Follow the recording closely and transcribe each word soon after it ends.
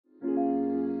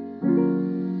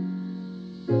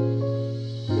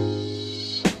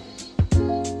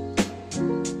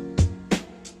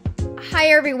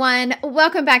there everyone,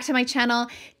 welcome back to my channel.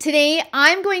 Today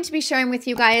I'm going to be sharing with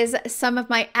you guys some of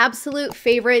my absolute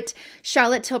favorite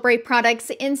Charlotte Tilbury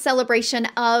products in celebration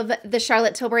of the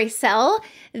Charlotte Tilbury sale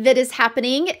that is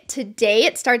happening today.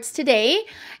 It starts today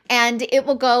and it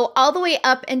will go all the way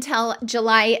up until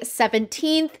July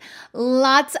 17th.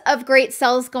 Lots of great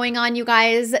sales going on, you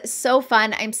guys. So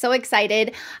fun. I'm so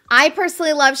excited. I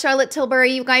personally love Charlotte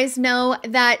Tilbury. You guys know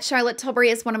that Charlotte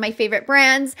Tilbury is one of my favorite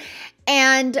brands.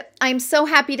 And I'm so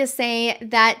happy to say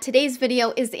that today's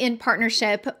video is in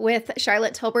partnership with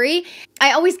Charlotte Tilbury.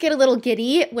 I always get a little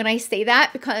giddy when I say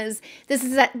that because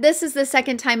this is the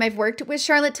second time I've worked with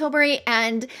Charlotte Tilbury,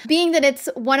 and being that it's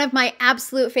one of my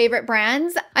absolute favorite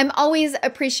brands, I'm always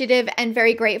appreciative and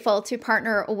very grateful to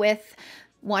partner with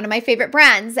one of my favorite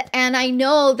brands. And I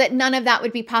know that none of that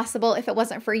would be possible if it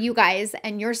wasn't for you guys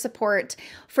and your support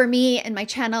for me and my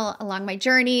channel along my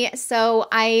journey. So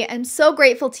I am so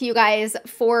grateful to you guys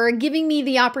for giving me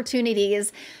the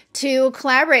opportunities to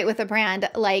collaborate with a brand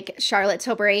like Charlotte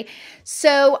Tilbury.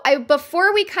 So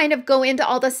before we kind of go into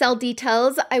all the sale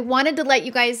details, I wanted to let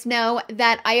you guys know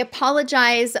that I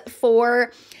apologize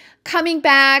for coming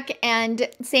back and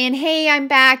saying, hey, I'm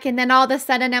back. And then all of a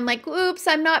sudden I'm like, oops,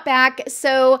 I'm not back.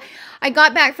 So I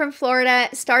got back from Florida,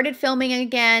 started filming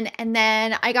again. And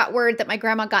then I got word that my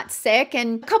grandma got sick.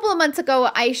 And a couple of months ago,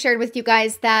 I shared with you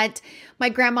guys that my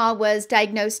grandma was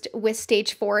diagnosed with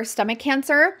stage 4 stomach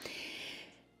cancer.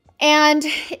 And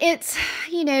it's,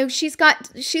 you know, she's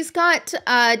got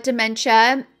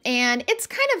dementia, and it's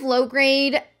kind of low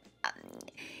grade.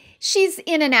 She's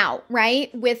in and out, right,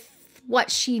 with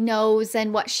what she knows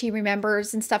and what she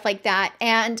remembers and stuff like that.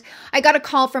 And I got a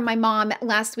call from my mom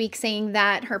last week saying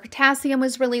that her potassium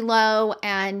was really low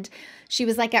and she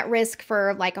was like at risk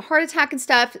for like a heart attack and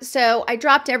stuff. So I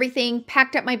dropped everything,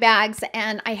 packed up my bags,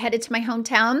 and I headed to my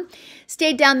hometown,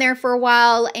 stayed down there for a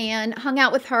while and hung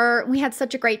out with her. We had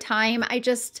such a great time.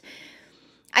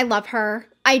 I love her.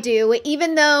 I do,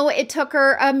 even though it took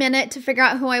her a minute to figure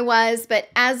out who I was. But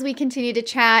as we continued to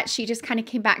chat, she just kind of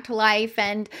came back to life,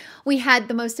 and we had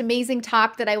the most amazing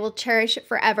talk that I will cherish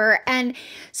forever. And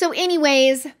so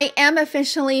anyways, I am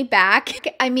officially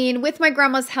back. I mean, with my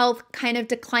grandma's health kind of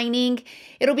declining,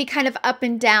 it'll be kind of up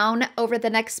and down over the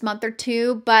next month or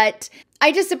two, but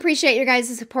I just appreciate your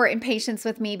guys' support and patience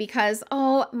with me because,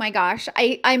 oh my gosh,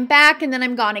 I'm back and then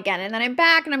I'm gone again, and then I'm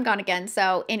back and I'm gone again.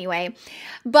 So anyway,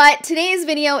 but today's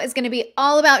video is going to be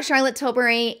all about Charlotte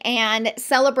Tilbury and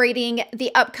celebrating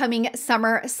the upcoming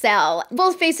summer sale.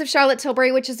 Full face of Charlotte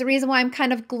Tilbury, which is the reason why I'm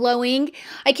kind of glowing.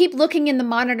 I keep looking in the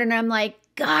monitor and I'm like,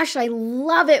 gosh, I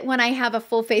love it when I have a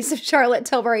full face of Charlotte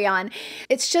Tilbury on.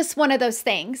 It's just one of those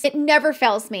things. It never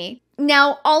fails me.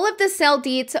 Now, all of the sale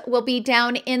deets will be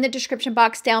down in the description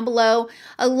box down below,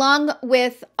 along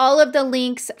with all of the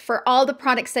links for all the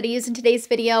products that I use in today's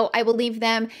video. I will leave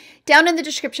them down in the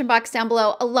description box down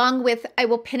below, along with, I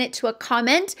will pin it to a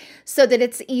comment so that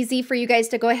it's easy for you guys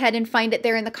to go ahead and find it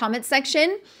there in the comment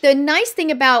section. The nice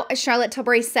thing about a Charlotte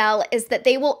Tilbury sale is that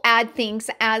they will add things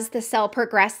as the sale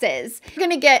progresses. You're going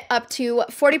to get up to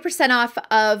 40% off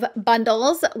of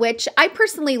bundles, which I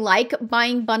personally like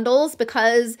buying bundles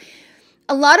because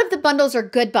a lot of the bundles are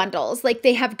good bundles. Like,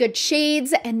 they have good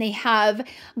shades and they have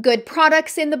good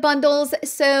products in the bundles.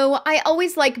 So I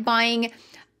always like buying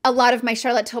a lot of my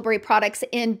Charlotte Tilbury products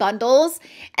in bundles.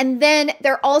 And then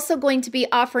they're also going to be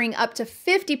offering up to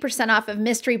 50% off of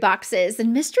mystery boxes.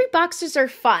 And mystery boxes are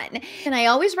fun. And I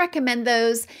always recommend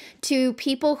those to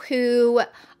people who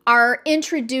are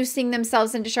introducing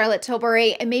themselves into Charlotte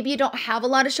Tilbury, and maybe you don't have a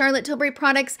lot of Charlotte Tilbury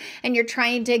products and you're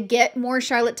trying to get more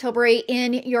Charlotte Tilbury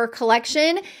in your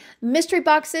collection. Mystery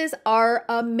boxes are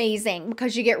amazing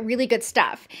because you get really good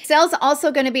stuff. Sale's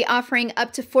also going to be offering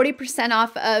up to 40%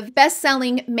 off of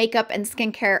best-selling makeup and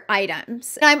skincare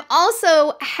items. And I'm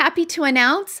also happy to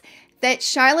announce that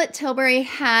Charlotte Tilbury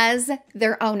has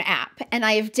their own app, and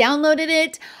I have downloaded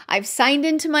it. I've signed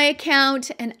into my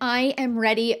account and I am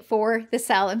ready for the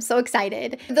sale. I'm so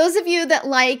excited. For those of you that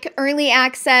like early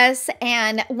access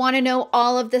and want to know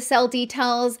all of the sale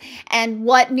details and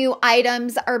what new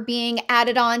items are being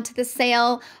added on to the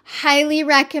sale, highly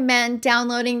recommend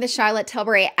downloading the Charlotte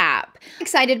Tilbury app. I'm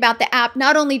excited about the app,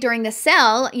 not only during the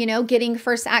sale, you know, getting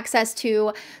first access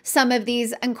to some of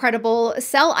these incredible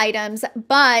sale items,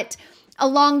 but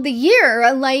along the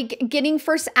year, like getting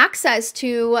first access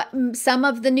to some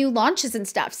of the new launches and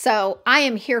stuff. So I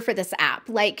am here for this app.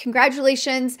 Like,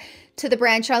 congratulations to the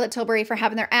brand Charlotte Tilbury for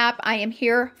having their app. I am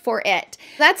here for it.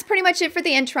 That's pretty much it for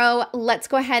the intro. Let's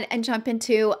go ahead and jump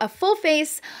into a full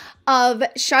face of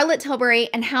Charlotte Tilbury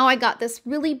and how I got this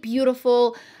really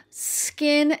beautiful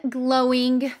skin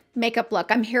glowing makeup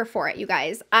look. I'm here for it, you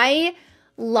guys. I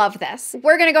Love this.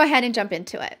 We're going to go ahead and jump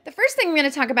into it. The first thing I'm going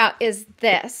to talk about is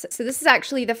this. So this is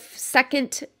actually the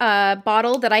second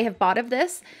bottle that I have bought of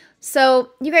this. So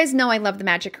you guys know I love the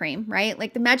Magic Cream, right?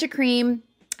 Like the Magic Cream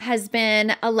has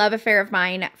been a love affair of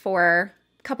mine for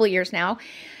a couple of years now.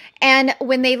 And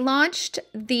when they launched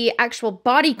the actual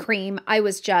body cream, I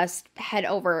was just head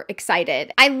over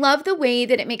excited. I love the way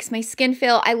that it makes my skin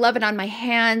feel. I love it on my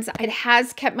hands. It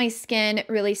has kept my skin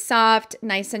really soft,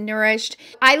 nice and nourished.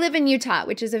 I live in Utah,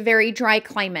 which is a very dry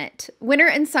climate. Winter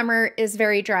and summer is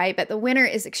very dry, but the winter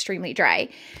is extremely dry.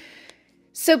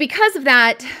 So because of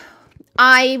that,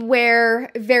 I wear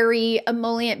very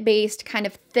emollient-based kind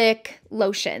of thick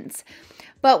lotions.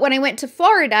 But when I went to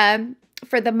Florida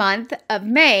for the month of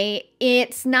May,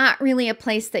 it's not really a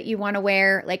place that you want to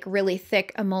wear like really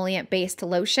thick emollient-based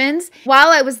lotions. While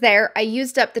I was there, I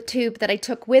used up the tube that I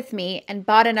took with me and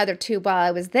bought another tube while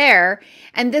I was there.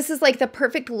 And this is like the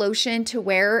perfect lotion to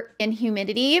wear in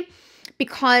humidity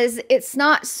because it's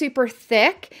not super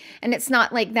thick and it's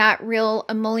not like that real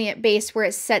emollient base where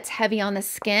it sets heavy on the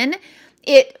skin.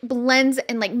 It blends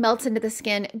and like melts into the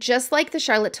skin just like the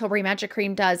Charlotte Tilbury Magic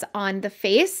Cream does on the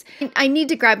face. I need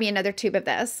to grab me another tube of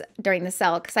this during the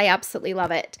sale because I absolutely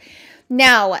love it.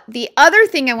 Now, the other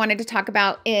thing I wanted to talk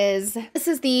about is this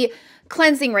is the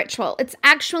cleansing ritual. It's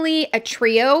actually a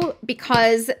trio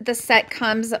because the set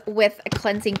comes with a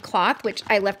cleansing cloth, which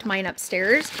I left mine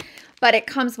upstairs. But it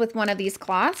comes with one of these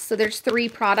cloths. So there's 3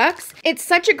 products. It's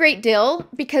such a great deal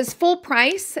because full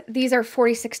price, these are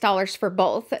 $46 for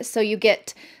both. So you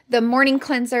get the morning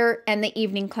cleanser and the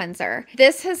evening cleanser.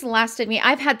 This has lasted me,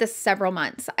 I've had this several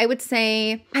months. I would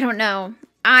say, I don't know,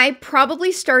 I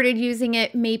probably started using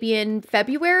it maybe in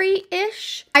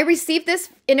February-ish. I received this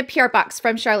in a PR box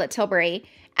from Charlotte Tilbury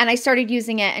and I started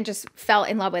using it and just fell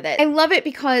in love with it. I love it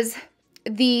because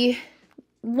the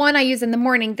one I use in the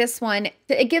morning, this one,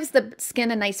 it gives the skin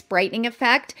a nice brightening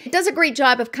effect. It does a great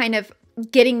job of kind of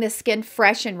getting the skin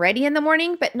fresh and ready in the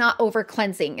morning, but not over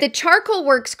cleansing. The charcoal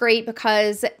works great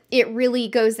because it really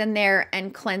goes in there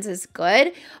and cleanses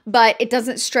good, but it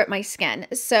doesn't strip my skin.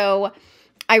 So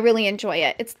I really enjoy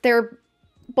it. They're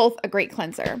both a great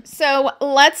cleanser. So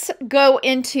let's go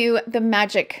into the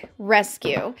Magic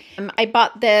Rescue. I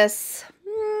bought this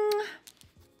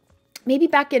maybe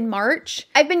back in March.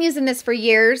 I've been using this for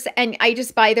years and I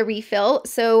just buy the refill.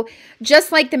 So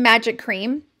just like the Magic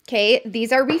Cream, okay,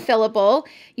 these are refillable.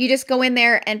 You just go in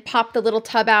there and pop the little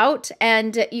tub out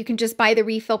and you can just buy the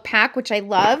refill pack, which I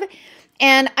love.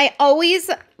 And I always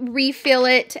refill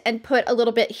it and put a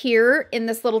little bit here in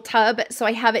this little tub. So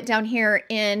I have it down here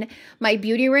in my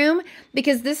beauty room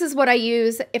because this is what I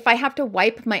use if I have to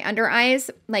wipe my under eyes,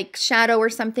 like shadow or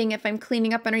something, if I'm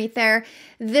cleaning up underneath there.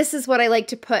 This is what I like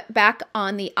to put back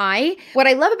on the eye. What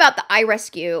I love about the Eye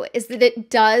Rescue is that it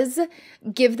does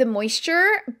give the moisture,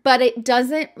 but it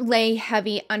doesn't lay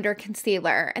heavy under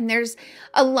concealer. And there's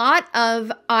a lot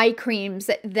of eye creams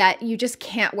that you just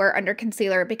can't wear under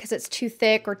concealer because it's too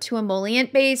thick or too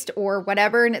emollient based or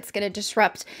whatever, and it's going to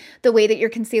disrupt the way that your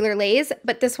concealer lays,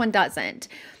 but this one doesn't.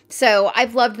 So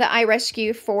I've loved the Eye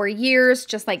Rescue for years,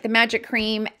 just like the Magic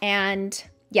Cream, and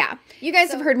yeah. You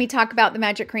guys have heard me talk about the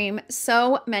Magic Cream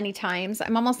so many times.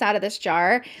 I'm almost out of this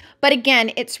jar, but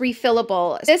again, it's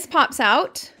refillable. This pops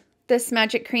out, this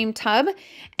Magic Cream tub,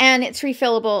 and it's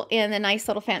refillable in a nice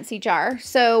little fancy jar.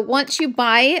 So once you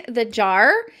buy the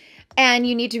jar and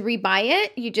you need to rebuy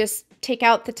it, you just take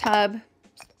out the tub,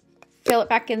 fill it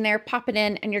back in there, pop it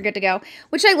in, and you're good to go,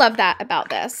 which I love that about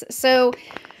this. So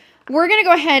we're going to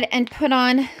go ahead and put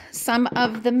on some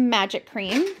of the Magic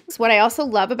Cream. So what I also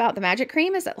love about the Magic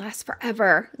Cream is it lasts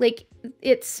forever. Like,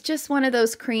 it's just one of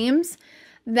those creams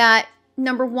that,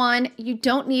 number one, you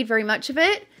don't need very much of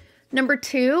it. Number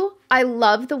two, I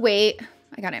love the way,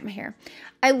 I got it in my hair.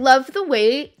 I love the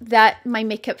way that my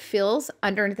makeup feels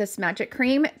under this Magic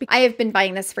Cream. I have been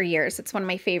buying this for years. It's one of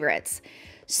my favorites.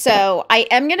 So I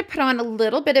am going to put on a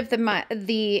little bit of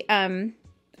the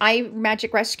Eye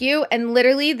Magic Rescue, and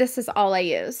literally this is all I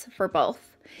use for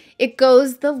both. It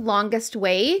goes the longest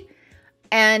way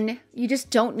and you just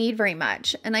don't need very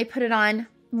much. And I put it on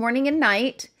morning and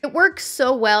night. It works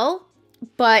so well,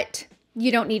 but you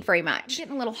don't need very much. It's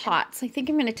getting a little hot, so I think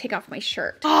I'm going to take off my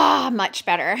shirt. Ah, much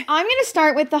better. I'm going to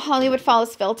start with the Hollywood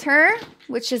Falls filter,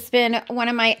 which has been one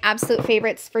of my absolute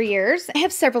favorites for years. I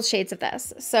have several shades of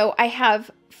this. So I have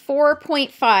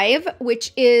 4.5,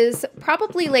 which is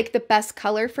probably like the best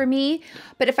color for me.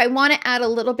 But if I want to add a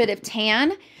little bit of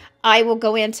tan, I will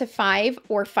go into 5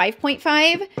 or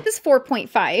 5.5. This is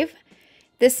 4.5.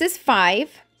 This is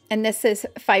 5. And this is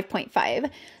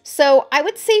 5.5. So I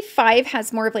would say 5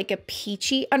 has more of like a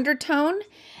peachy undertone.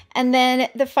 And then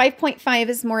the 5.5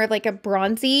 is more of like a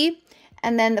bronzy.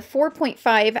 And then the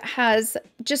 4.5 has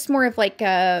just more of like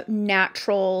a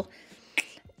natural,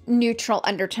 neutral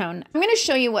undertone. I'm going to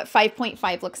show you what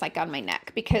 5.5 looks like on my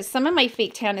neck because some of my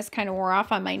fake tan is kind of wore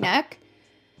off on my neck.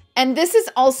 And this is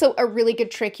also a really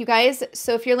good trick, you guys.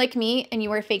 So if you're like me and you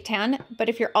wear fake tan, but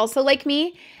if you're also like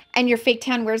me and your fake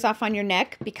tan wears off on your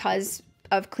neck because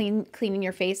of cleaning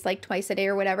your face like twice a day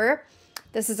or whatever,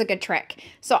 this is a good trick.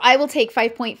 So I will take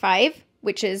 5.5,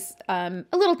 which is a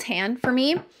little tan for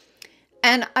me,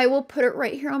 and I will put it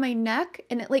right here on my neck,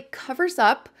 and it like covers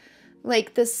up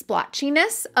like the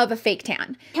splotchiness of a fake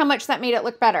tan. How much that made it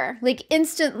look better. Like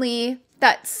instantly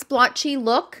that splotchy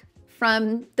look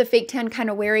from the fake tan kind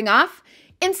of wearing off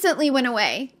instantly went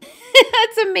away.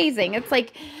 That's amazing. It's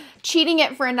like cheating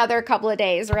it for another couple of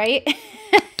days, right?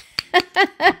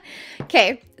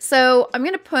 Okay, so I'm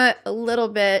going to put a little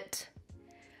bit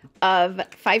of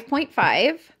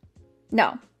 5.5.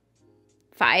 No,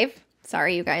 5.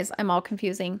 Sorry, you guys. I'm all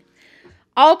confusing.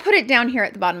 I'll put it down here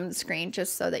at the bottom of the screen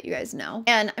just so that you guys know.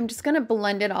 And I'm just going to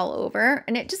blend it all over.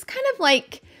 And it just kind of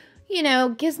like, you know,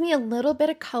 gives me a little bit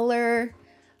of color,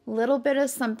 a little bit of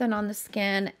something on the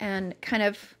skin, and kind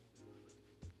of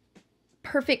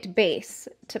perfect base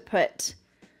to put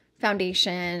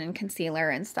foundation and concealer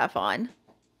and stuff on.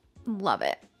 Love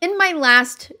it. In my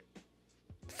last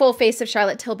full face of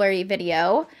Charlotte Tilbury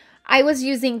video, I was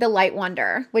using the Light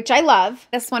Wonder, which I love.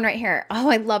 This one right here. Oh,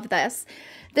 I love this.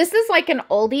 This is like an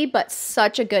oldie, but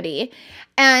such a goodie.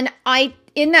 And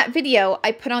in that video,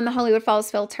 I put on the Hollywood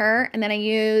Falls filter, and then I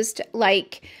used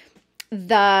like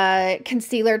the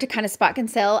concealer to kind of spot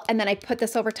conceal, and then I put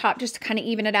this over top just to kind of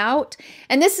even it out.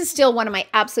 And this is still one of my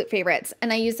absolute favorites,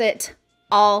 and I use it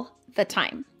all the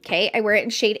time. Okay, I wear it in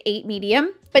shade 8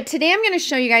 medium. But today I'm going to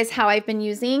show you guys how I've been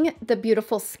using the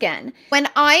Beautiful Skin. When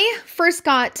I first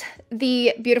got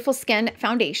the Beautiful Skin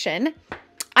foundation,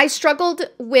 I struggled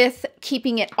with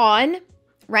keeping it on,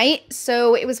 right?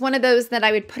 So it was one of those that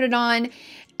I would put it on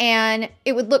and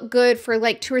it would look good for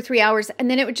like 2 or 3 hours,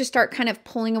 and then it would just start kind of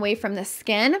pulling away from the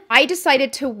skin. I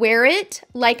decided to wear it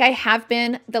like I have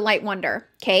been the Light Wonder,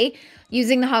 okay?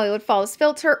 Using the Hollywood Falls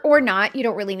filter or not, you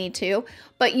don't really need to,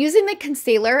 but using the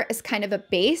concealer as kind of a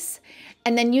base,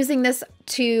 and then using this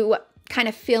to kind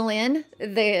of fill in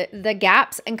the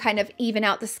gaps and kind of even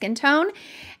out the skin tone.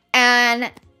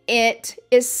 And it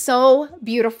is so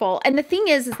beautiful. And the thing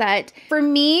is that for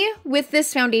me with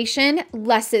this foundation,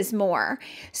 less is more.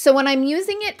 So when I'm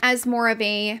using it as more of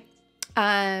a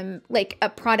like a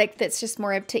product that's just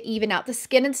more of to even out the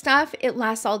skin and stuff, it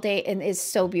lasts all day and is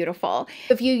so beautiful.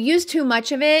 If you use too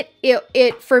much of it,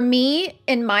 it for me,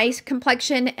 in my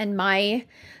complexion and my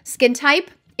skin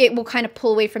type, it will kind of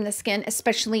pull away from the skin,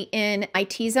 especially in my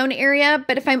T-zone area.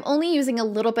 But if I'm only using a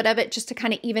little bit of it just to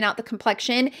kind of even out the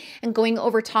complexion and going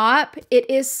over top, it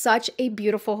is such a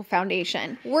beautiful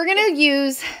foundation. We're going to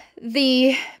use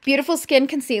the Beautiful Skin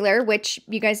Concealer, which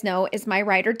you guys know is my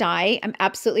ride or die. I'm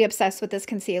absolutely obsessed with this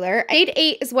concealer. Shade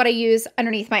 8 is what I use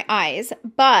underneath my eyes,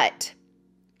 but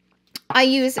I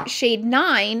use shade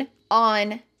 9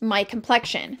 on my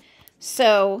complexion.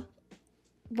 So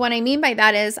what I mean by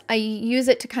that is I use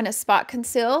it to kind of spot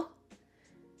conceal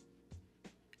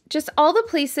just all the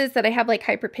places that I have like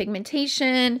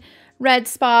hyperpigmentation, red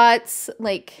spots,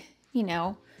 like, you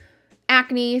know,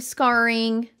 acne,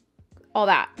 scarring, all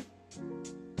that.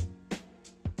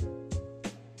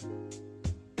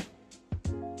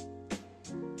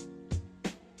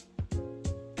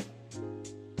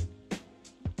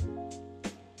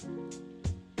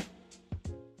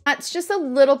 That's just a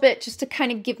little bit just to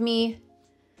kind of give me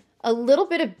a little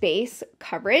bit of base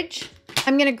coverage.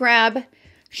 I'm going to grab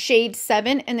shade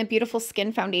 7 in the Beautiful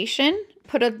Skin foundation,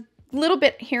 put a little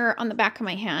bit here on the back of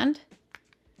my hand,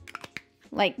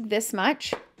 like this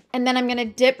much. And then I'm going to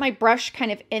dip my brush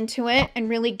kind of into it and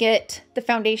really get the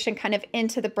foundation kind of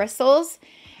into the bristles.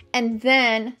 And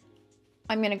then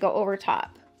I'm going to go over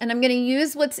top. And I'm going to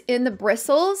use what's in the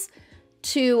bristles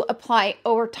to apply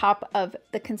over top of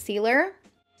the concealer.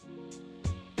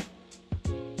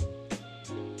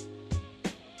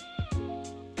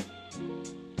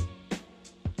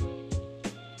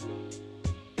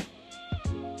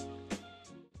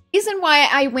 The reason why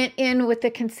I went in with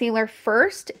the concealer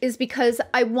first is because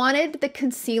I wanted the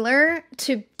concealer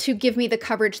to give me the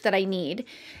coverage that I need.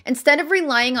 Instead of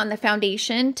relying on the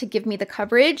foundation to give me the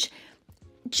coverage,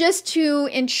 just to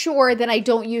ensure that I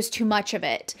don't use too much of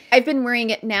it. I've been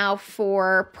wearing it now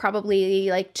for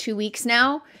probably like 2 weeks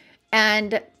now,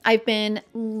 and I've been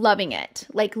loving it.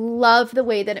 Like, love the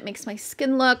way that it makes my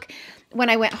skin look. When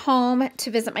I went home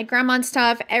to visit my grandma and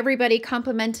stuff, everybody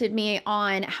complimented me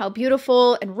on how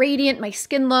beautiful and radiant my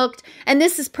skin looked. And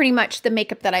this is pretty much the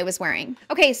makeup that I was wearing.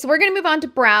 Okay, so we're gonna move on to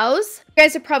brows. You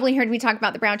guys have probably heard me talk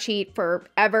about the Brow Cheat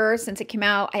forever since it came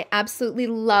out. I absolutely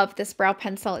love this brow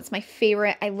pencil. It's my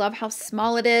favorite. I love how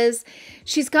small it is.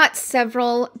 She's got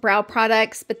several brow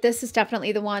products, but this is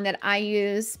definitely the one that I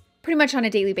use pretty much on a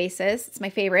daily basis. It's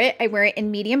my favorite. I wear it in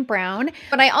medium brown.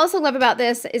 What I also love about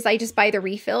this is I just buy the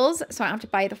refills, so I don't have to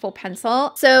buy the full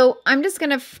pencil. So I'm just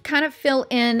gonna kind of fill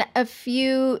in a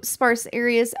few sparse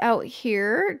areas out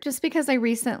here just because I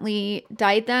recently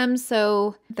dyed them,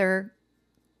 so they're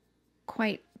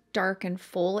quite dark and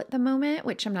full at the moment,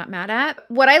 which I'm not mad at.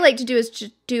 What I like to do is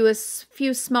just do a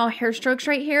few small hair strokes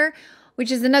right here,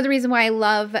 which is another reason why I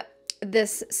love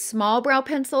this small brow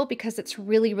pencil, because it's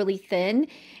really, really thin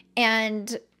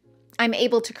and I'm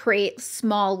able to create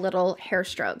small little hair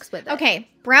strokes with it. Okay,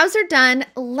 brows are done.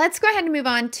 Let's go ahead and move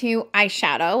on to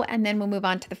eyeshadow, and then we'll move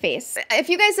on to the face. If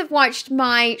you guys have watched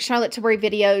my Charlotte Tilbury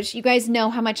videos, you guys know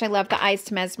how much I love the eyes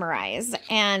to mesmerize,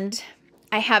 and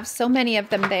I have so many of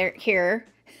them here.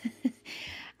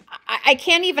 I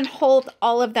can't even hold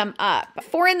all of them up.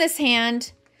 4 in this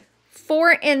hand,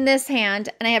 4 in this hand,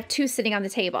 and I have 2 sitting on the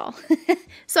table.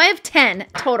 So I have 10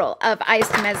 total of eyes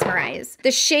to mesmerize.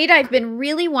 The shade I've been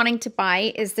really wanting to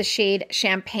buy is the shade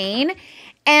Champagne.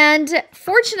 And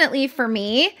fortunately for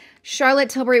me, Charlotte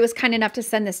Tilbury was kind enough to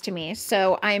send this to me.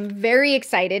 So I'm very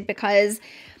excited because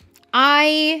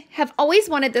I have always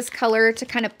wanted this color to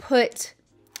kind of put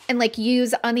and like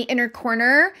use on the inner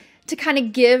corner to kind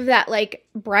of give that like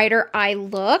brighter eye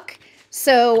look.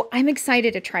 So I'm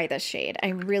excited to try this shade. I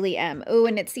really am. Oh,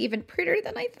 and it's even prettier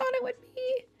than I thought it would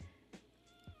be.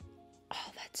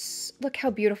 Oh, look how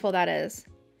beautiful that is.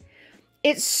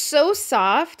 It's so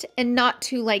soft and not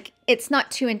too it's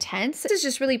not too intense. This is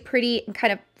just really pretty and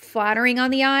kind of flattering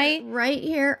on the eye. Right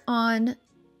here on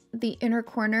the inner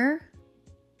corner.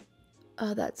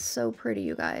 Oh, that's so pretty,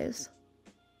 you guys.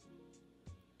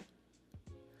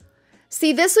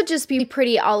 See, this would just be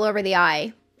pretty all over the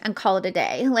eye and call it a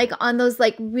day. Like on those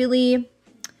like really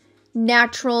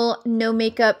natural, no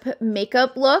makeup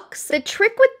looks. The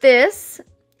trick with this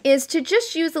is to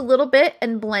just use a little bit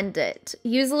and blend it.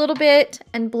 Use a little bit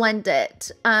and blend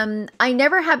it. I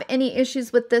never have any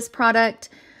issues with this product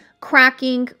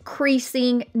cracking,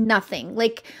 creasing, nothing.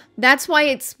 Like that's why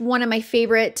it's one of my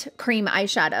favorite cream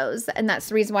eyeshadows. And that's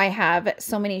the reason why I have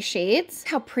so many shades.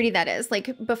 How pretty that is.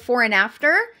 Like before and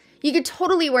after. You could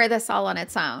totally wear this all on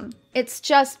its own. It's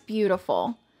just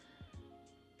beautiful.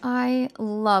 I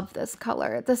love this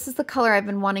color. This is the color I've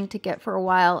been wanting to get for a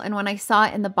while. And when I saw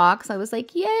it in the box, I was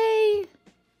like, yay.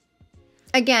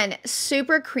 Again,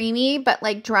 super creamy, but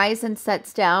like dries and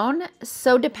sets down.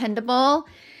 So dependable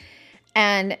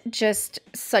and just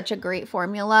such a great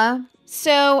formula.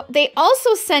 So they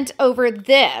also sent over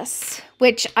this,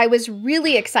 which I was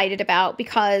really excited about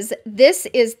because this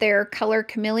is their color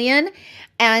Chameleon.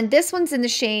 And this one's in the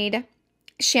shade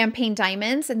Champagne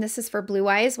Diamonds. And this is for blue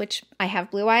eyes, which I have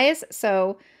blue eyes.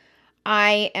 So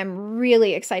I am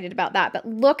really excited about that. But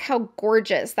look how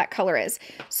gorgeous that color is.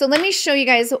 So let me show you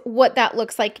guys what that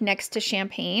looks like next to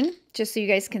Champagne, just so you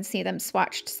guys can see them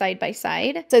swatched side by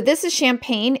side. So this is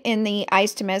Champagne in the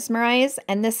Eyes to Mesmerize,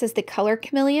 and this is the color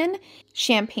Chameleon,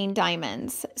 Champagne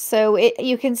Diamonds. So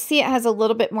you can see it has a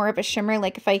little bit more of a shimmer.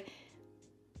 Like if I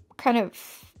kind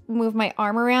of move my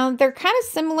arm around, they're kind of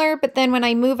similar, but then when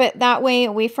I move it that way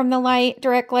away from the light,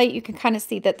 direct light, you can kind of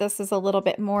see that this is a little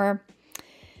bit more,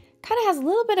 kind of has a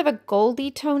little bit of a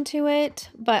goldy tone to it,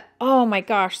 but oh my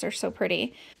gosh, they're so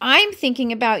pretty. I'm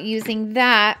thinking about using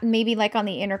that maybe like on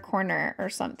the inner corner or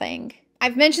something.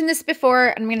 I've mentioned this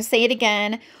before, I'm going to say it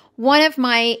again. One of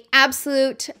my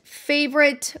absolute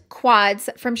favorite quads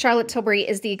from Charlotte Tilbury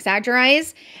is the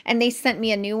Exaggerize, and they sent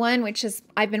me a new one, which is,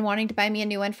 I've been wanting to buy me a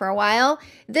new one for a while.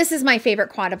 This is my favorite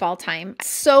quad of all time.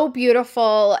 So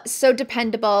beautiful, so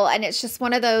dependable, and it's just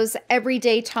one of those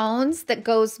everyday tones that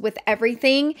goes with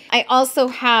everything. I also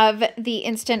have the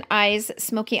Instant Eyes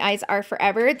Smoky Eyes Are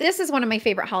Forever. This is one of my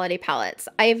favorite holiday palettes.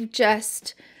 I've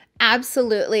just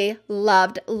absolutely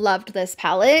loved this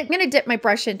palette. I'm going to dip my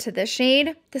brush into this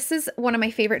shade. This is one of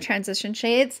my favorite transition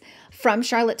shades from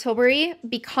Charlotte Tilbury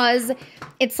because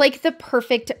it's like the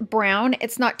perfect brown.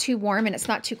 It's not too warm and it's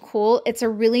not too cool. It's a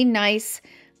really nice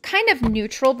kind of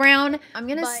neutral brown. I'm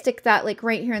going to stick that like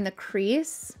right here in the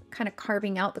crease, kind of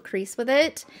carving out the crease with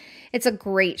it. It's a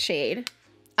great shade.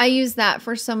 I use that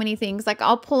for so many things. Like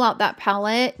I'll pull out that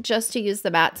palette just to use the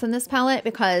mattes in this palette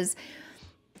because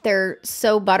they're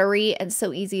so buttery and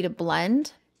so easy to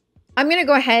blend. I'm going to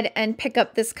go ahead and pick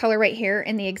up this color right here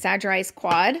in the Exaggerized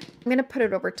Quad. I'm going to put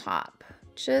it over top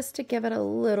just to give it a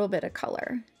little bit of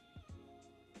color.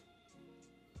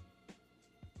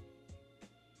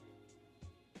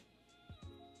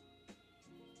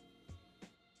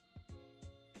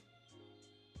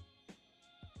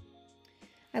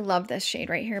 I love this shade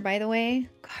right here, by the way.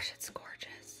 Gosh, it's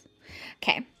gorgeous.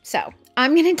 Okay, so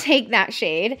I'm going to take that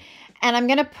shade and I'm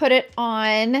going to put it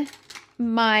on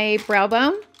my brow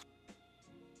bone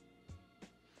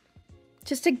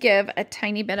just to give a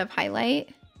tiny bit of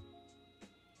highlight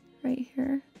right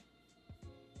here.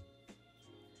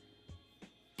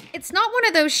 It's not one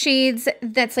of those shades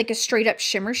that's like a straight up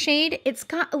shimmer shade. It's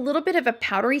got a little bit of a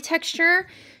powdery texture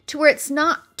to where it's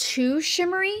not too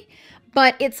shimmery,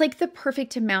 but it's like the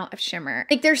perfect amount of shimmer.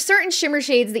 Like there's certain shimmer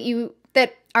shades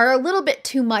that are a little bit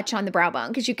too much on the brow bone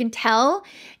because you can tell,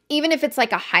 even if it's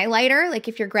like a highlighter, like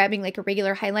if you're grabbing like a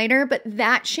regular highlighter, but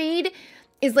that shade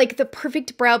is like the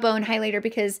perfect brow bone highlighter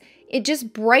because it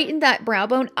just brightened that brow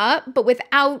bone up, but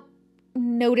without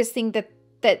noticing that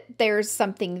there's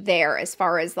something there as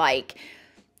far as like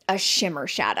a shimmer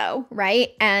shadow,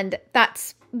 right? And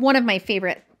that's one of my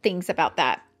favorite things about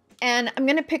that. And I'm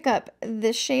going to pick up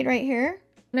this shade right here.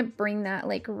 I'm going to bring that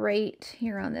like right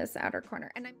here on this outer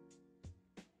corner. And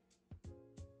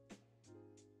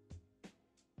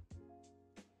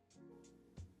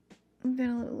I'm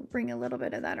going to bring a little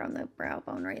bit of that on the brow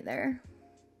bone right there.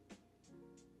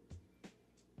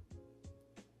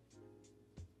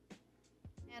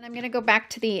 And I'm going to go back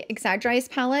to the Exaggerized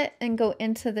palette and go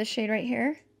into this shade right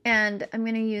here. And I'm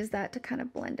going to use that to kind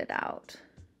of blend it out.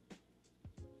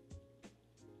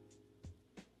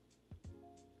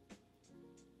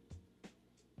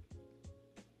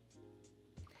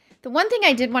 The one thing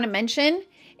I did want to mention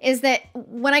is that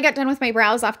when I got done with my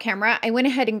brows off camera, I went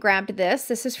ahead and grabbed this.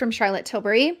 This is from Charlotte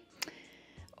Tilbury.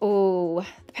 Oh,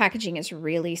 the packaging is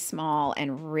really small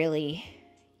and really,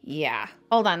 yeah.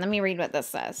 Hold on, let me read what this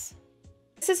says.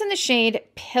 This is in the shade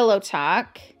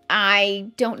Pillowtalk.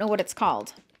 I don't know what it's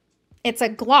called. It's a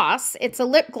gloss. It's a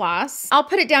lip gloss. I'll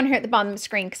put it down here at the bottom of the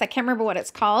screen because I can't remember what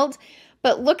it's called.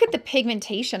 But look at the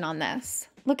pigmentation on this.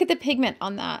 Look at the pigment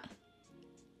on that.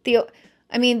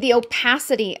 The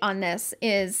opacity on this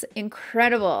is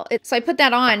incredible. So I put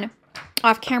that on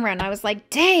off camera and I was like,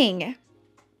 dang,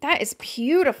 that is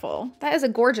beautiful. That is a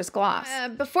gorgeous gloss.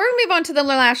 Before we move on to the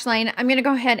lash line, I'm going to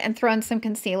go ahead and throw in some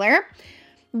concealer.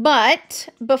 But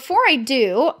before I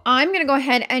do, I'm going to go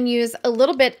ahead and use a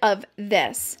little bit of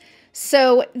this.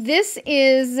 So this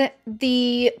is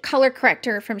the color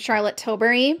corrector from Charlotte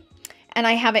Tilbury, and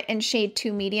I have it in shade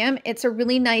 2 medium. It's a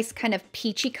really nice kind of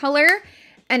peachy color,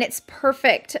 and it's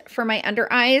perfect for my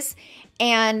under eyes.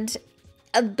 And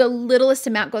the littlest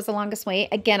amount goes the longest way.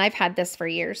 Again, I've had this for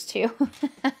years too.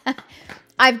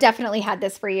 I've definitely had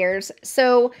this for years.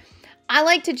 So I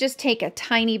like to just take a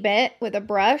tiny bit with a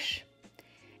brush,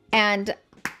 and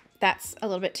that's a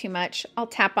little bit too much. I'll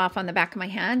tap off on the back of my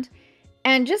hand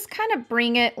and just kind of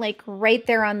bring it like right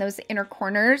there on those inner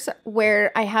corners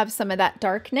where I have some of that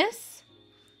darkness.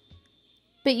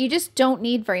 But you just don't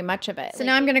need very much of it. So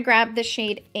now I'm going to grab the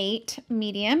shade 8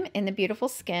 medium in the Beautiful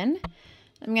Skin.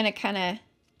 I'm going to kind of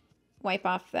wipe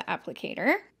off the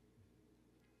applicator.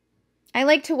 I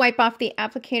like to wipe off the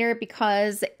applicator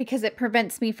because it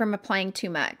prevents me from applying too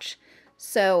much.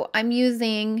 So I'm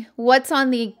using what's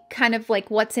on the kind of like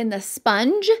what's in the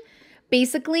sponge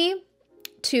basically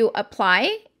to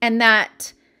apply, and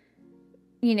that,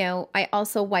 you know, I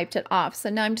also wiped it off. So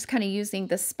now I'm just kind of using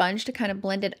the sponge to kind of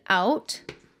blend it out.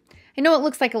 I know it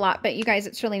looks like a lot, but you guys,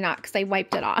 it's really not because I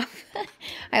wiped it off.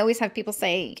 I always have people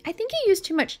say, I think you used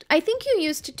too much. I think you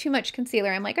used too much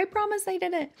concealer. I'm like, I promise I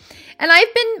didn't. And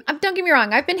don't get me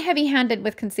wrong, I've been heavy-handed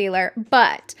with concealer,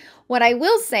 but what I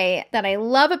will say that I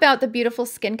love about the Beautiful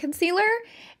Skin Concealer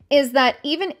is that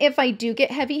even if I do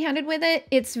get heavy-handed with it,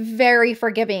 it's very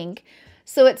forgiving.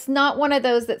 So it's not one of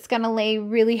those that's going to lay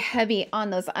really heavy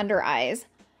on those under eyes.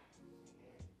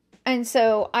 And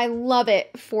so I love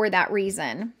it for that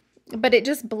reason. But it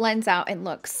just blends out and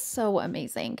looks so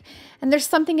amazing. And there's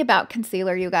something about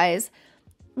concealer, you guys.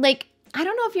 Like, I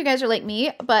don't know if you guys are like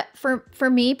me, but for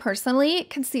me personally,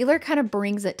 concealer kind of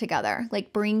brings it together.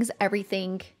 Like, brings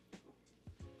everything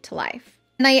to life.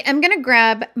 And I am going to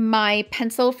grab my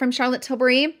pencil from Charlotte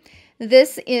Tilbury.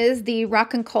 This is the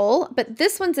Rock and Coal, but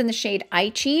this one's in the shade I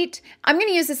Cheat. I'm going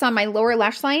to use this on my lower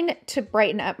lash line to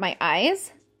brighten up my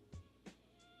eyes.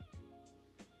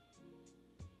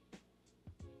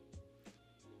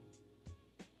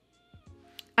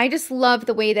 I just love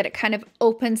the way that it kind of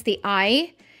opens the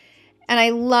eye And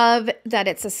I love that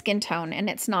it's a skin tone and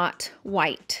it's not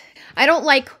white. I don't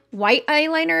like white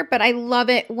eyeliner, but I love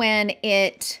it when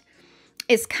it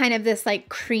is kind of this like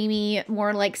creamy,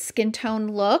 more like skin tone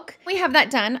look. We have that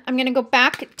done. I'm gonna go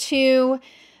back to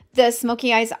the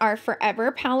Smoky Eyes Are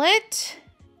Forever palette,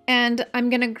 and I'm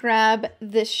gonna grab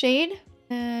this shade,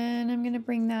 and I'm gonna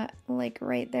bring that like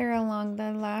right there along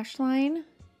the lash line.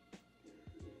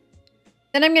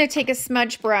 Then I'm going to take a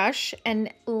smudge brush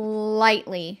and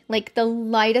lightly, like the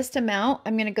lightest amount,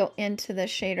 I'm going to go into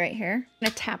this shade right here. I'm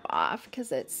going to tap off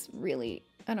because it's really,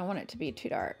 I don't want it to be too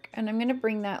dark. And I'm going to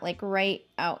bring that like right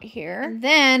out here. And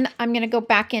then I'm going to go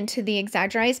back into the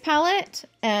Exaggerize palette,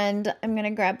 and I'm going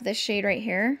to grab this shade right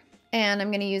here. And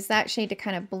I'm going to use that shade to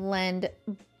kind of blend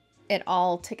it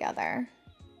all together.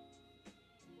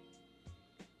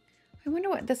 I wonder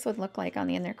what this would look like on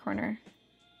the inner corner.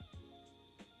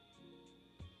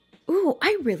 Ooh,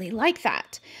 I really like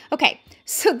that. Okay,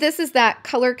 so this is that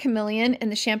color Chameleon in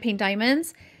the Champagne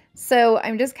Diamonds. So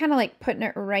I'm just kind of like putting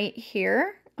it right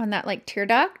here on that like tear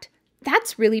duct.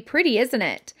 That's really pretty, isn't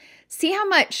it? See how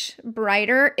much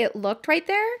brighter it looked right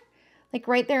there? Like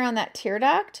right there on that tear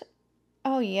duct.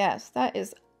 Oh yes, that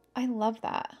is, I love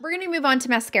that. We're gonna move on to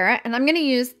mascara, and I'm gonna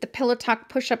use the Pillowtalk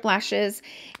Push-Up Lashes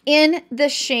in the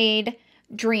shade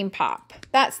Dream Pop.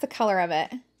 That's the color of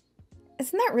it.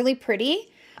 Isn't that really pretty?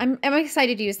 I'm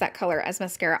excited to use that color as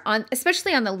mascara,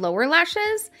 especially on the lower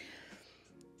lashes.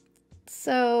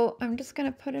 So I'm just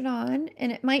going to put it on,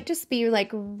 and it might just be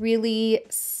like really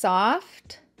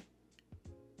soft.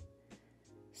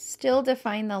 Still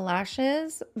define the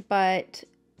lashes, but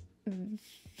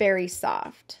very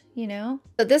soft, you know?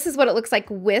 So this is what it looks like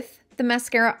with the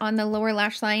mascara on the lower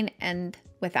lash line and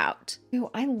without. Oh,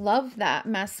 I love that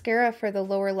mascara for the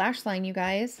lower lash line, you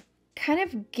guys. Kind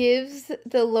of gives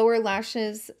the lower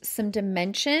lashes some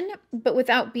dimension, but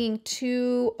without being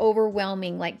too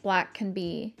overwhelming like black can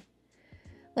be.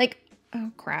 Like,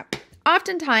 oh crap.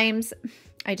 Oftentimes,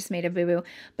 I just made a boo-boo,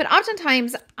 but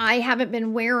oftentimes I haven't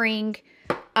been wearing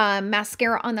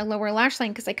mascara on the lower lash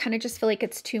line because I kind of just feel like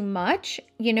it's too much.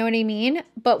 You know what I mean?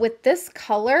 But with this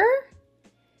color,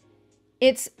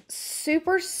 it's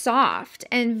super soft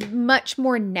and much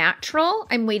more natural.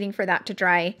 I'm waiting for that to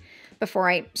dry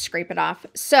before I scrape it off.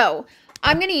 So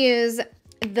I'm going to use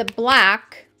the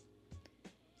black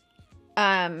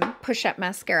push-up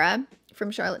mascara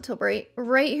from Charlotte Tilbury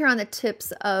right here on the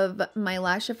tips of my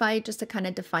Lashify, just to kind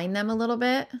of define them a little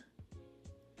bit.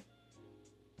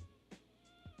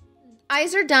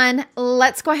 Eyes are done.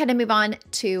 Let's go ahead and move on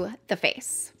to the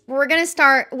face. We're going to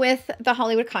start with the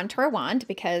Hollywood Contour Wand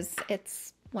because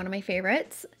it's one of my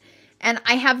favorites. And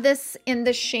I have this in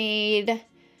the shade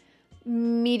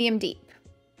Medium Deep.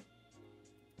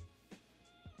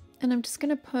 And I'm just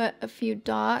going to put a few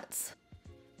dots.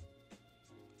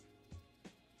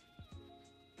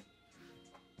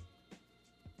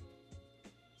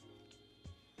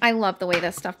 I love the way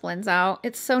this stuff blends out.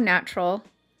 It's so natural.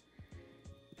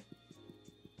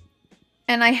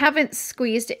 And I haven't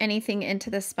squeezed anything into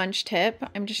the sponge tip.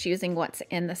 I'm just using what's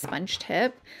in the sponge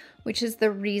tip, which is the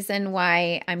reason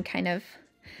why I'm kind of,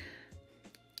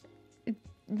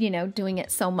 you know, doing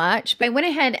it so much. But I went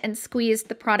ahead and squeezed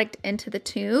the product into the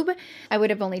tube. I would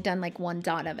have only done like one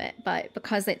dot of it, but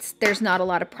because there's not a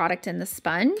lot of product in the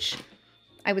sponge,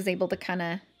 I was able to kind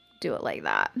of do it like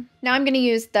that. Now I'm going to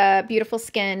use the Beautiful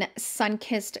Skin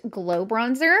Sunkissed Glow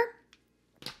Bronzer.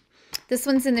 This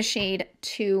one's in the shade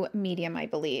 2 Medium, I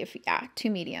believe. Yeah, 2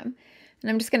 Medium. And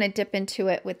I'm just going to dip into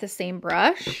it with the same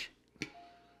brush.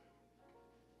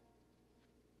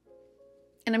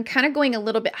 And I'm kind of going a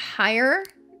little bit higher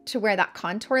to where that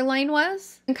contour line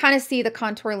was. You can kind of see the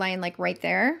contour line like right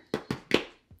there.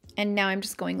 And now I'm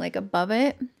just going like above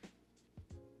it.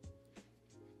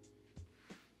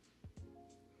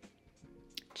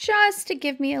 Just to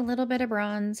give me a little bit of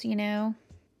bronze, you know.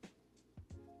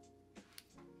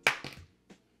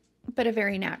 But a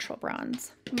very natural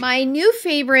bronze. My new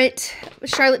favorite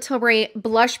Charlotte Tilbury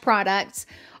blush products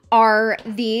are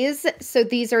these. So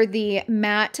these are the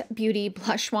Matte Beauty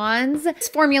Blush Wands. This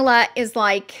formula is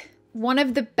like one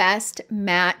of the best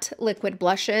matte liquid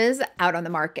blushes out on the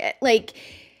market. Like,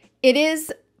 it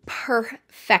is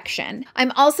perfection.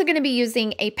 I'm also going to be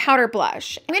using a powder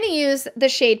blush. I'm going to use the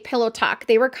shade Pillow Talk.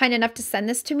 They were kind enough to send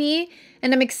this to me,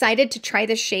 and I'm excited to try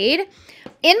the shade.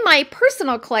 In my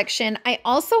personal collection, I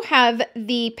also have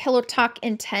the Pillow Talk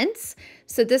Intense.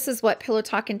 So this is what Pillow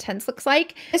Talk Intense looks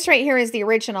like. This right here is the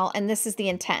original, and this is the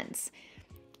Intense.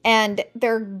 And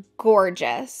they're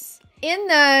gorgeous. In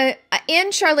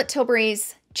Charlotte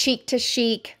Tilbury's Cheek to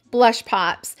Chic blush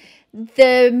pops,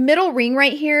 the middle ring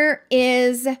right here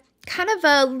is kind of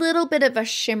a little bit of a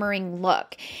shimmering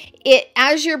look. It,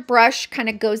 as your brush kind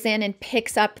of goes in and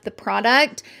picks up the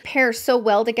product, pairs so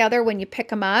well together when you pick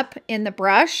them up in the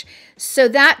brush. So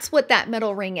that's what that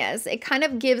middle ring is. It kind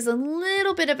of gives a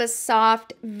little bit of a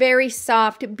soft, very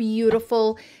soft,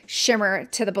 beautiful shimmer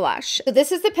to the blush. So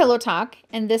this is the Pillow Talk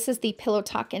and this is the Pillow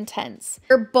Talk Intense.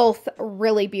 They're both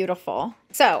really beautiful.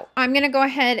 So I'm going to go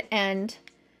ahead and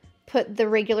put the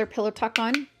regular Pillow Talk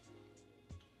on.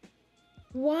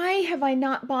 Why have I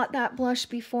not bought that blush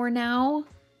before now?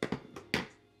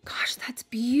 Gosh, that's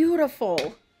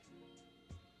beautiful.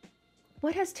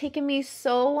 What has taken me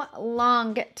so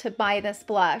long to buy this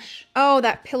blush? Oh,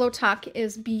 that Pillow Talk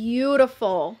is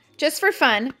beautiful. Just for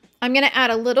fun, I'm going to add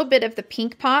a little bit of the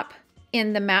Pink Pop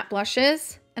in the matte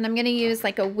blushes. And I'm going to use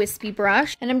like a wispy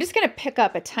brush. And I'm just going to pick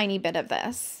up a tiny bit of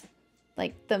this,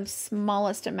 like the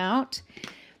smallest amount.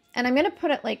 And I'm going to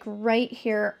put it like right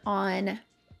here on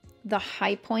the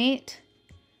high point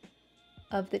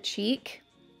of the cheek,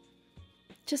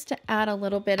 just to add a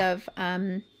little bit of,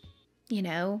 you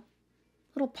know,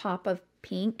 little pop of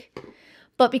pink.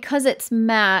 But because it's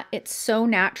matte, it's so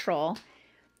natural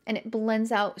and it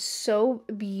blends out so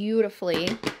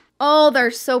beautifully. Oh,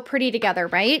 they're so pretty together,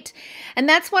 right? And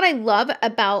that's what I love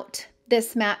about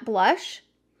this matte blush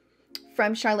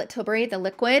from Charlotte Tilbury, the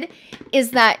liquid,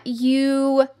 is that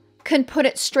you can put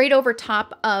it straight over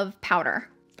top of powder.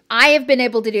 I have been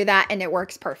able to do that and it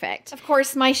works perfect. Of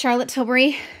course, my Charlotte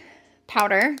Tilbury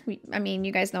powder, I mean,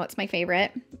 you guys know it's my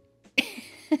favorite.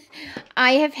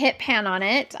 I have hit pan on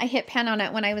it. I hit pan on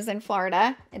it when I was in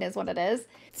Florida. It is what it is.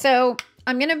 So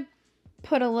I'm going to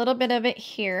put a little bit of it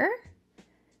here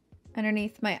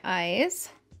underneath my eyes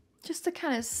just to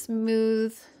kind of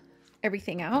smooth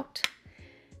everything out.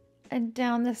 And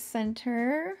down the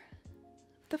center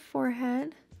of the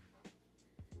forehead.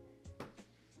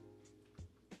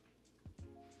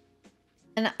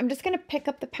 And I'm just going to pick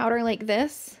up the powder like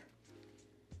this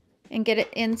and get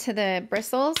it into the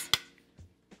bristles.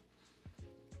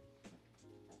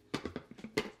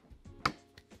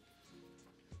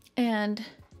 And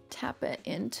tap it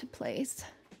into place.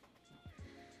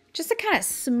 Just to kind of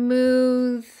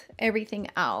smooth everything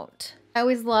out. I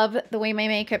always love the way my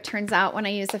makeup turns out when I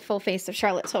use a full face of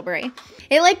Charlotte Tilbury.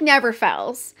 It like never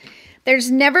fails.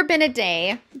 There's never been a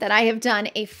day that I have done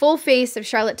a full face of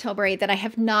Charlotte Tilbury that I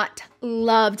have not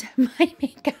loved my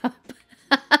makeup.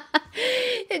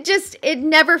 It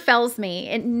never fails me.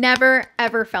 It never,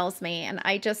 ever fails me. And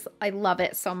I love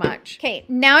it so much. Okay,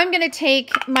 now I'm going to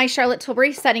take my Charlotte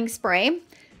Tilbury setting spray.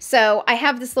 So I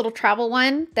have this little travel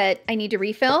one that I need to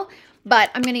refill, but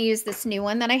I'm going to use this new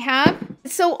one that I have.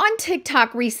 So on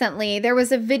TikTok recently, there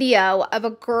was a video of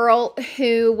a girl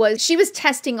who she was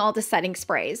testing all the setting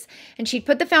sprays, and she'd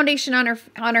put the foundation on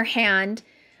her hand,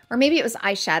 or maybe it was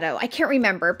eyeshadow. I can't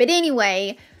remember. But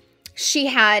anyway, she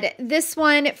had this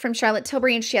one from Charlotte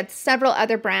Tilbury and she had several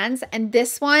other brands, and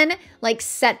this one like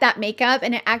set that makeup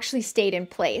and it actually stayed in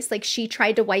place. Like she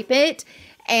tried to wipe it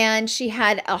and she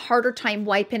had a harder time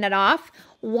wiping it off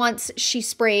once she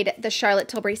sprayed the Charlotte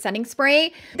Tilbury setting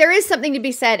spray. There is something to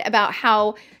be said about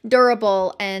how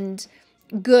durable and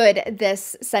good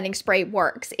this setting spray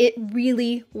works. It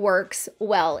really works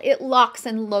well. It locks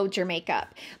and loads your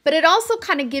makeup, but it also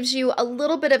kind of gives you a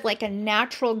little bit of like a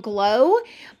natural glow,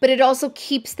 but it also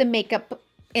keeps the makeup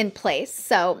in place.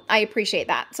 So I appreciate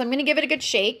that. So I'm going to give it a good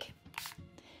shake.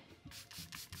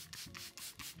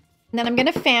 And then I'm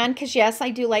going to fan, because yes,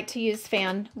 I do like to use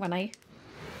fan when I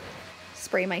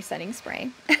spray my setting spray.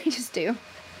 I just do.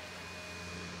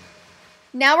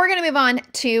 Now we're going to move on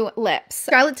to lips.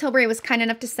 Charlotte Tilbury was kind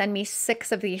enough to send me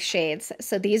 6 of these shades.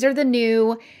 So these are the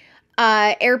new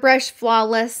Airbrush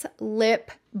Flawless Lip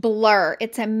Blur.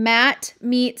 It's a matte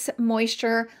meets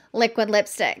moisture liquid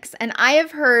lipsticks. And I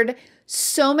have heard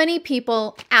so many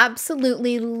people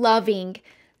absolutely loving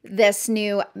this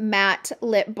new matte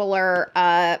lip blur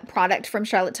product from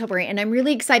Charlotte Tilbury. And I'm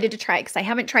really excited to try it because I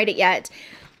haven't tried it yet.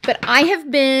 But I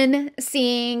have been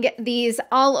seeing these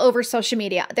all over social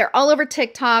media. They're all over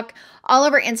TikTok, all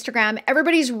over Instagram.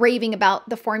 Everybody's raving about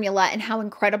the formula and how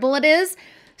incredible it is.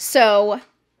 So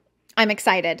I'm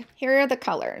excited. Here are the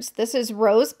colors. This is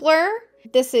Rose Blur.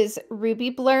 This is Ruby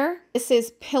Blur. This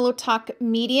is Pillow Talk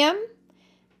Medium.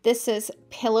 This is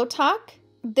Pillow Talk.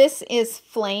 This is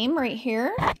Flame right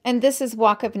here. And this is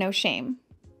Walk of No Shame.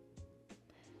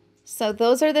 So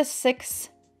those are the 6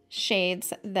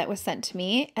 shades that was sent to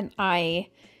me, and I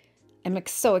am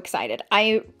so excited.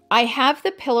 I have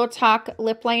the Pillow Talk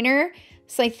lip liner,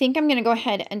 so I think I'm going to go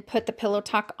ahead and put the Pillow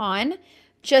Talk on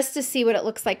just to see what it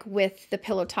looks like with the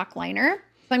Pillow Talk liner.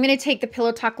 So I'm going to take the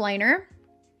Pillow Talk liner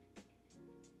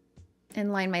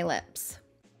and line my lips.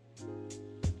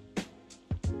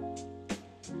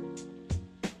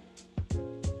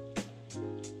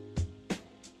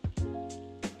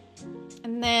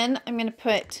 And then I'm going to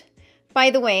put,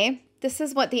 by the way, this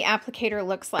is what the applicator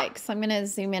looks like. So I'm going to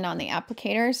zoom in on the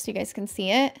applicator so you guys can see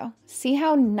it. Oh, see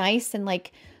how nice and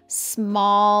like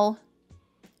small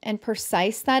and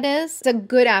precise that is? It's a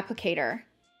good applicator.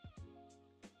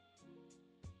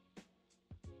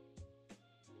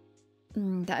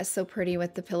 That is so pretty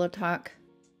with the Pillowtalk.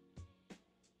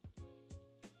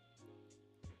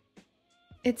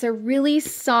 It's a really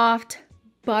soft,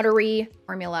 buttery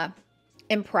formula.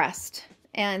 Impressed.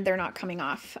 And they're not coming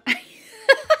off.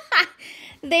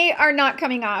 They are not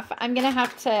coming off. I'm going to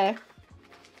have to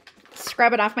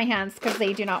scrub it off my hands because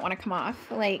they do not want to come off.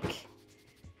 Like,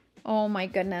 oh my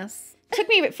goodness. It took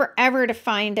me forever to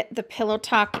find the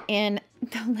Pillowtalk in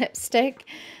the lipstick.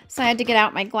 So I had to get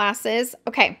out my glasses.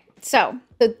 Okay, so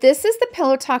this is the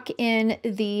Pillowtalk in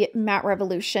the Matte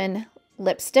Revolution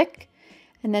lipstick.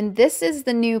 And then this is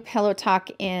the new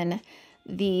Pillowtalk in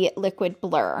the Liquid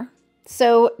Blur.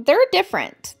 So they're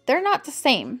different. They're not the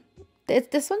same.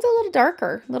 This one's a little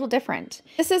darker, a little different.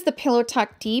 This is the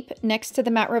Pillowtalk Deep next to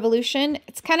the Matte Revolution.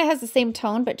 It's kind of has the same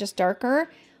tone, but just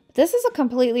darker. This is a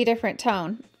completely different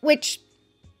tone, which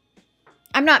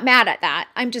I'm not mad at that.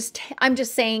 I'm just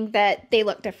saying that they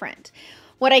look different.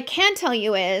 What I can tell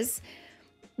you is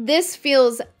this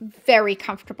feels very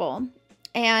comfortable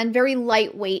and very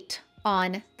lightweight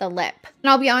on the lip. And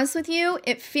I'll be honest with you,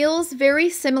 it feels very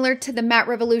similar to the Matte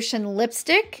Revolution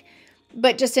lipstick,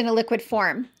 but just in a liquid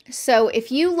form. So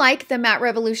if you like the Matte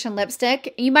Revolution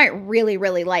lipstick, you might really,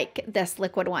 really like this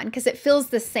liquid one because it feels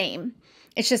the same.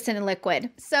 It's just in a liquid.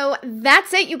 So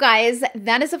that's it, you guys.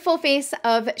 That is a full face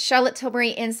of Charlotte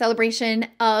Tilbury in celebration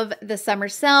of the summer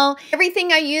sale.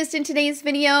 Everything I used in today's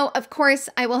video, of course,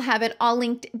 I will have it all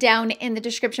linked down in the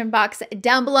description box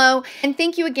down below. And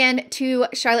thank you again to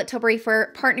Charlotte Tilbury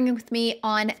for partnering with me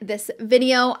on this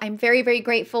video. I'm very, very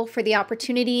grateful for the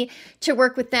opportunity to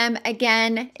work with them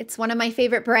again. It's one of my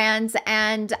favorite brands,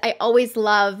 and I always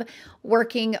love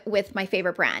working with my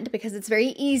favorite brand because it's very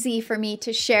easy for me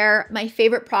to share my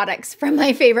favorite products from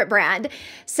my favorite brand.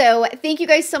 So thank you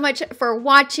guys so much for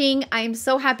watching. I'm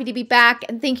so happy to be back,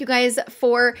 and thank you guys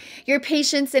for your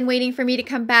patience in waiting for me to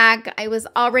come back. I was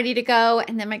all ready to go,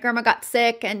 and then my grandma got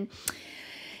sick, and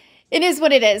it is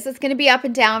what it is. It's going to be up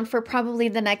and down for probably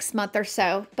the next month or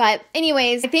so. But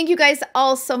anyways, thank you guys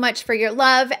all so much for your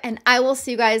love, and I will see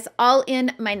you guys all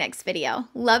in my next video.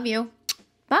 Love you.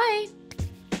 Bye.